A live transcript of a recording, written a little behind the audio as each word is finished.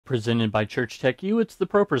Presented by Church Tech U, it's the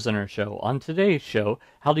ProPresenter show. On today's show,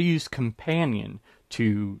 how to use Companion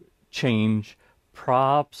to change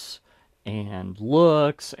props and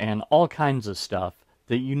looks and all kinds of stuff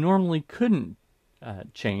that you normally couldn't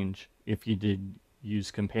change if you did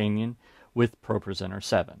use Companion with ProPresenter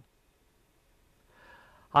 7.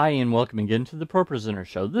 Hi, and welcome again to the ProPresenter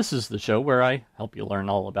show. This is the show where I help you learn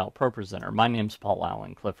all about ProPresenter. My name's Paul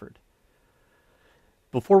Allen Clifford.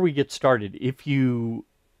 Before we get started, if you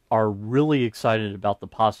are really excited about the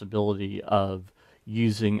possibility of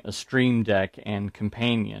using a Streamdeck and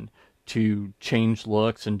Companion to change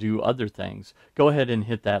looks and do other things, go ahead and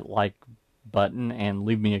hit that like button and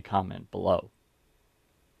leave me a comment below.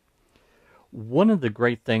 One of the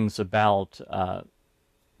great things about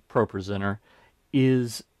ProPresenter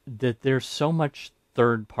is that there's so much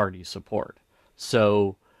third-party support.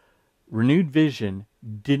 So Renewed Vision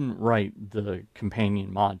didn't write the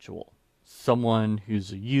Companion module. Someone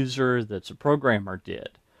who's a user that's a programmer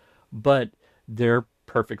did, but they're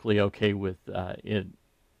perfectly okay with it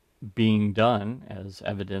being done, as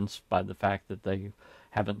evidenced by the fact that they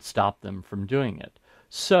haven't stopped them from doing it.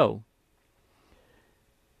 So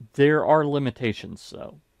there are limitations,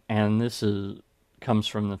 though, and this comes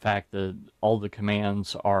from the fact that all the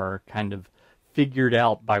commands are kind of figured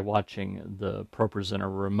out by watching the ProPresenter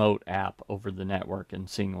remote app over the network and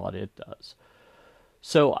seeing what it does.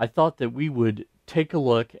 So I thought that we would take a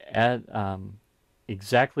look at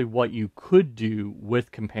exactly what you could do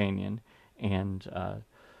with Companion and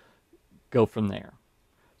go from there.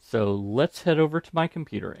 So let's head over to my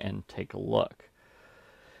computer and take a look.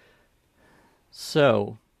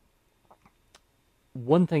 So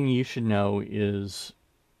one thing you should know is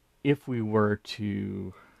if we were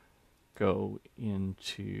to go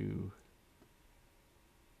into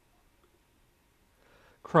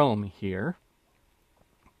Chrome here,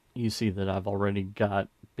 you see that I've already got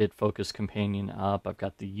BitFocus Companion up. I've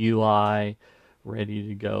got the UI ready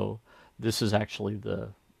to go. This is actually the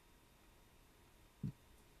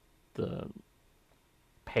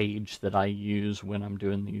page that I use when I'm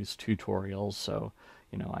doing these tutorials. So,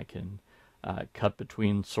 you know, I can cut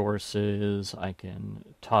between sources. I can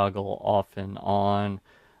toggle off and on.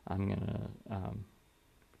 I'm going to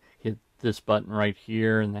hit this button right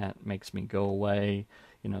here, and that makes me go away.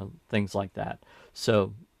 You know, things like that.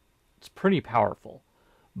 So it's pretty powerful.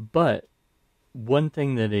 But one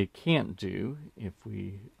thing that it can't do, if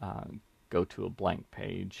we go to a blank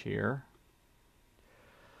page here,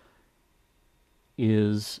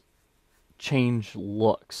 is change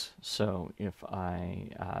looks. So if I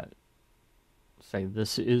say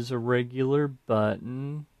this is a regular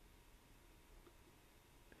button,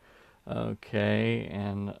 okay,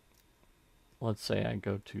 and let's say I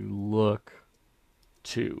go to look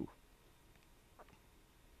 2.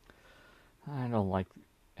 I don't like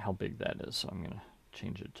how big that is, so I'm going to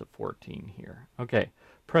change it to 14 here. Okay,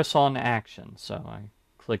 press on action. So I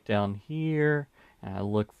click down here, and I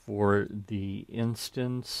look for the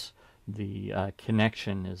instance. The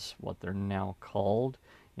connection is what they're now called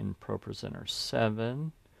in ProPresenter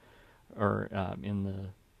 7, or in the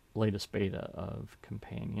latest beta of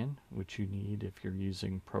Companion, which you need if you're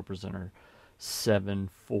using ProPresenter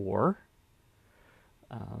 7.4,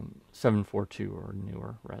 7.4.2 or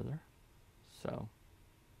newer, rather. So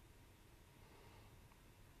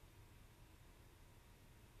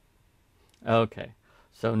okay,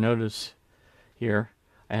 so notice here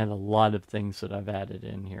I had a lot of things that I've added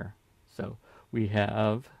in here. So we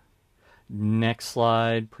have next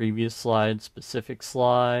slide, previous slide, specific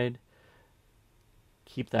slide.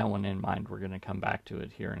 Keep that one in mind. We're going to come back to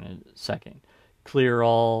it here in a second. Clear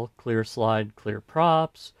all, clear slide, clear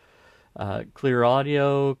props, clear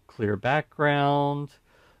audio, clear background,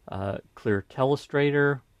 clear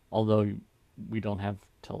telestrator, although we don't have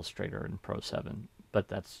telestrator in Pro 7, but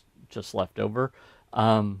that's just left over.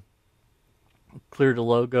 Clear to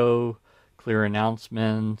logo, clear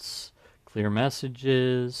announcements, clear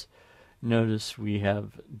messages. Notice we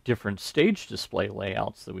have different stage display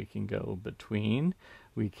layouts that we can go between.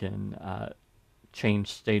 We can change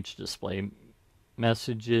stage display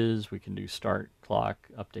messages. We can do start clock,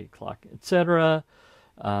 update clock, etc.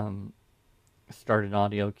 Start an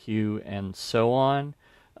audio cue, and so on.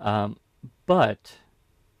 But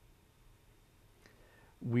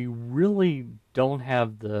we really don't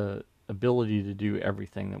have the ability to do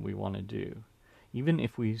everything that we want to do, even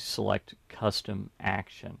if we select custom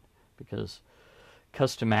action, because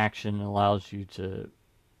custom action allows you to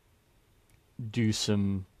do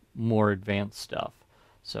some more advanced stuff.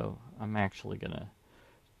 So I'm actually going to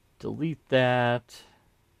delete that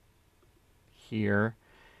here,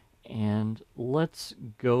 and let's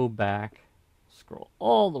go back scroll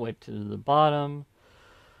all the way to the bottom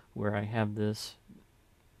where I have this.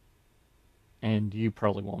 And you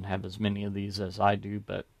probably won't have as many of these as I do,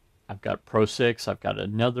 but I've got Pro 6. I've got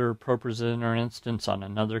another ProPresenter instance on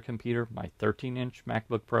another computer, my 13-inch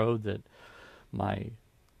MacBook Pro that my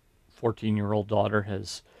 14-year-old daughter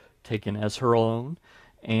has taken as her own,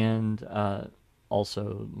 and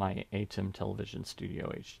also my ATEM Television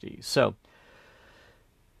Studio HD. So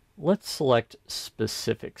let's select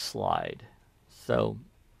specific slide. So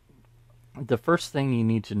the first thing you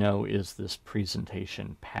need to know is this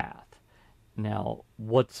presentation path. Now,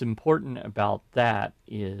 what's important about that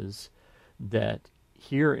is that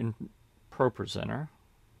here in ProPresenter,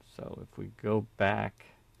 so if we go back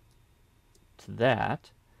to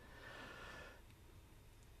that,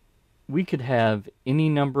 we could have any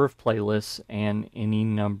number of playlists and any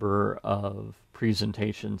number of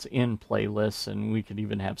presentations in playlists, and we could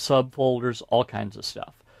even have subfolders, all kinds of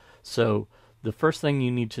stuff. So the first thing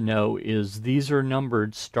you need to know is these are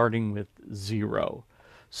numbered starting with 0.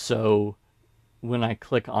 So when I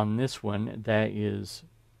click on this one, that is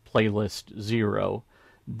playlist 0.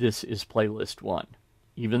 This is playlist 1.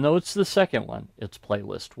 Even though it's the second one, it's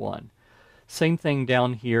playlist 1. Same thing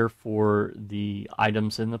down here for the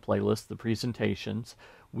items in the playlist, the presentations.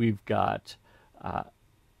 We've got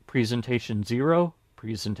presentation 0,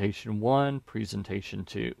 presentation 1, presentation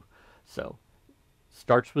 2. So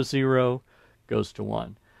starts with 0, goes to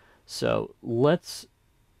 1. So let's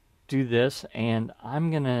do this, and I'm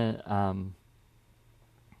going to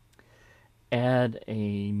add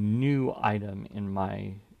a new item in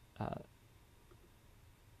my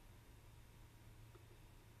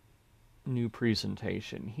new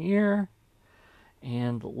presentation here,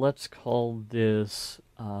 and let's call this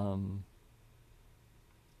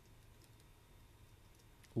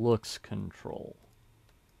looks control.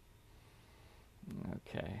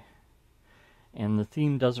 Okay, and the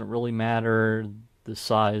theme doesn't really matter, the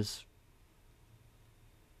size.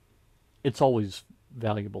 It's always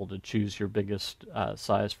valuable to choose your biggest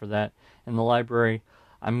size for that. In the library,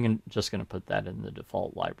 I'm just going to put that in the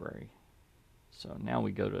default library. So now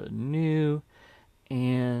we go to new,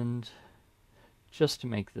 and just to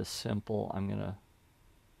make this simple, I'm going to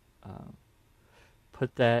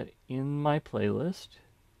put that in my playlist,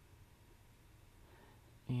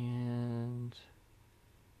 and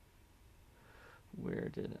where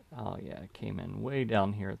did it? Oh yeah, it came in way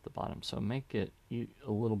down here at the bottom. So make it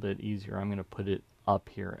a little bit easier. I'm going to put it up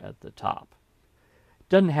here at the top. It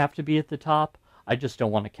doesn't have to be at the top. I just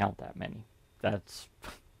don't want to count that many. That's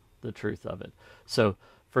the truth of it. So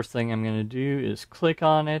first thing I'm going to do is click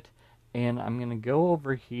on it, and I'm going to go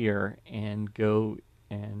over here and go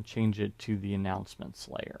and change it to the announcements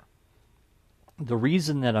layer. The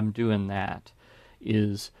reason that I'm doing that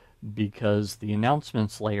is because the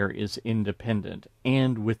announcements layer is independent,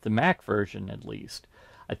 and with the Mac version at least.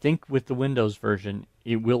 I think with the Windows version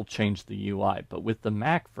it will change the UI, but with the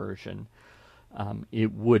Mac version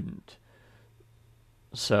it wouldn't.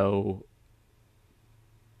 So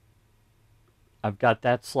I've got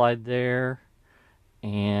that slide there,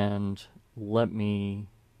 and let me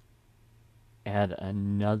add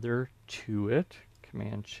another to it.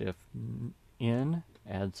 Command Shift N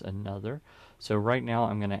adds another. So right now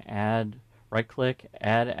I'm going to add, right click,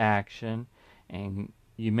 add action, and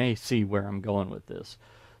you may see where I'm going with this.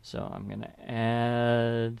 So I'm going to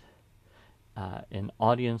add an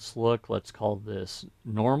audience look. Let's call this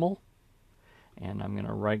normal, and I'm going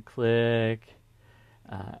to right click,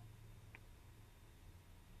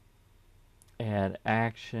 add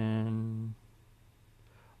action,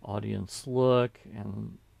 audience look,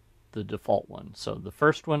 and the default one. So the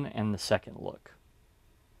first one and the second look.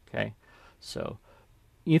 Okay, so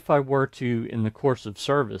if I were to, in the course of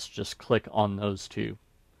service, just click on those two,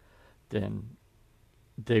 then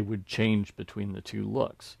they would change between the two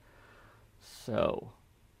looks. So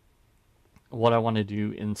what I want to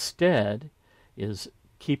do instead is,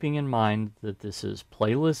 keeping in mind that this is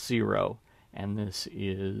playlist 0 and this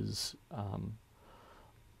is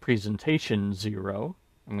presentation 0,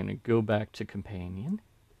 I'm going to go back to companion,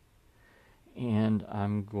 and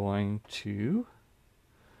I'm going to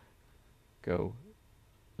go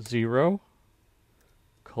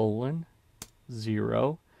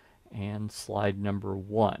 0:0 and slide number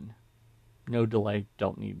 1. No delay,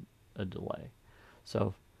 don't need a delay.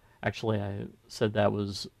 So actually I said that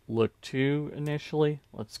was look 2 initially.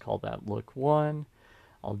 Let's call that look 1.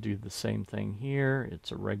 I'll do the same thing here.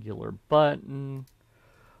 It's a regular button.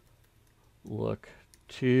 Look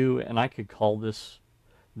 2, and I could call these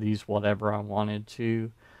whatever I wanted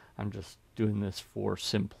to. I'm just doing this for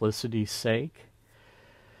simplicity's sake.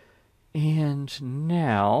 And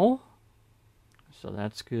now So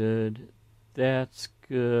that's good. That's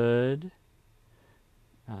good.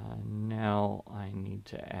 Now I need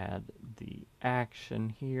to add the action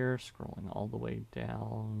here, scrolling all the way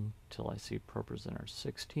down till I see ProPresenter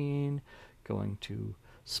 16, going to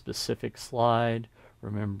specific slide.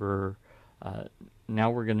 Remember,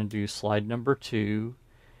 now we're going to do slide number 2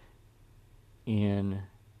 in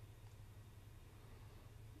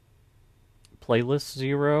playlist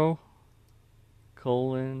 0,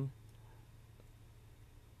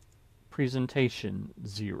 presentation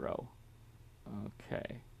 0.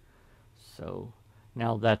 Okay, so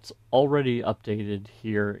now that's already updated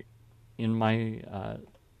here in my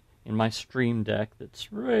Streamdeck.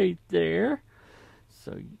 That's right there.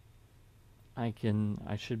 So I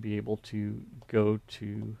should be able to go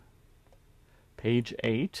to page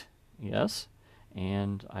 8, yes,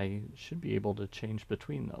 and I should be able to change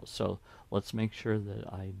between those. So let's make sure that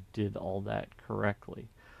I did all that correctly.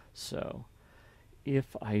 So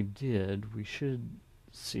if I did, we should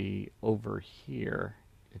see over here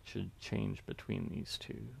it should change between these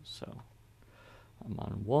two. So I'm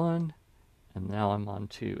on 1 and now I'm on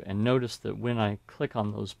 2, and notice that when I click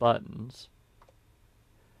on those buttons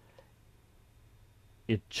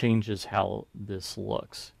it changes how this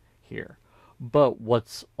looks here. But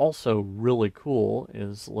what's also really cool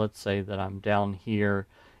is, let's say that I'm down here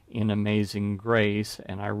in Amazing Grace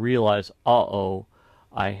and I realize, uh-oh,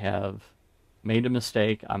 I have made a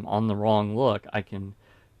mistake, I'm on the wrong look. I can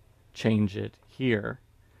change it here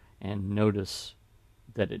and notice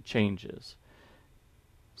that it changes.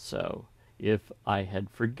 So if I had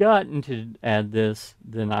forgotten to add this,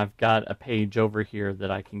 then I've got a page over here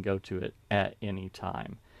that I can go to it at any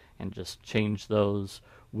time and just change those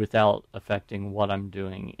without affecting what I'm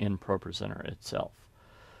doing in ProPresenter itself.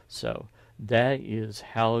 So that is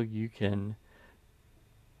how you can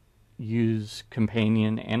use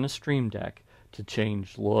Companion and a Streamdeck to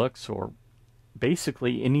change looks, or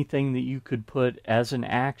basically anything that you could put as an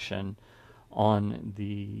action on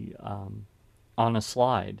the on a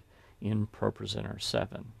slide in ProPresenter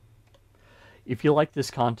 7. If you like this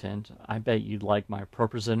content, I bet you'd like my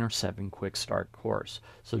ProPresenter 7 Quickstart course.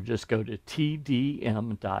 So just go to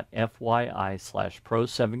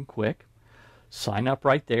TDM.fyi/Pro7Quick. Sign up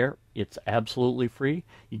right there. It's absolutely free.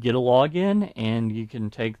 You get a login and you can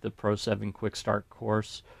take the Pro 7 Quickstart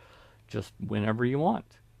course just whenever you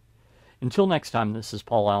want. Until next time, this is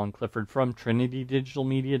Paul Allen Clifford from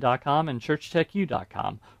TrinityDigitalMedia.com and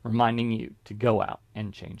ChurchTechU.com, reminding you to go out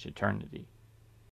and change eternity.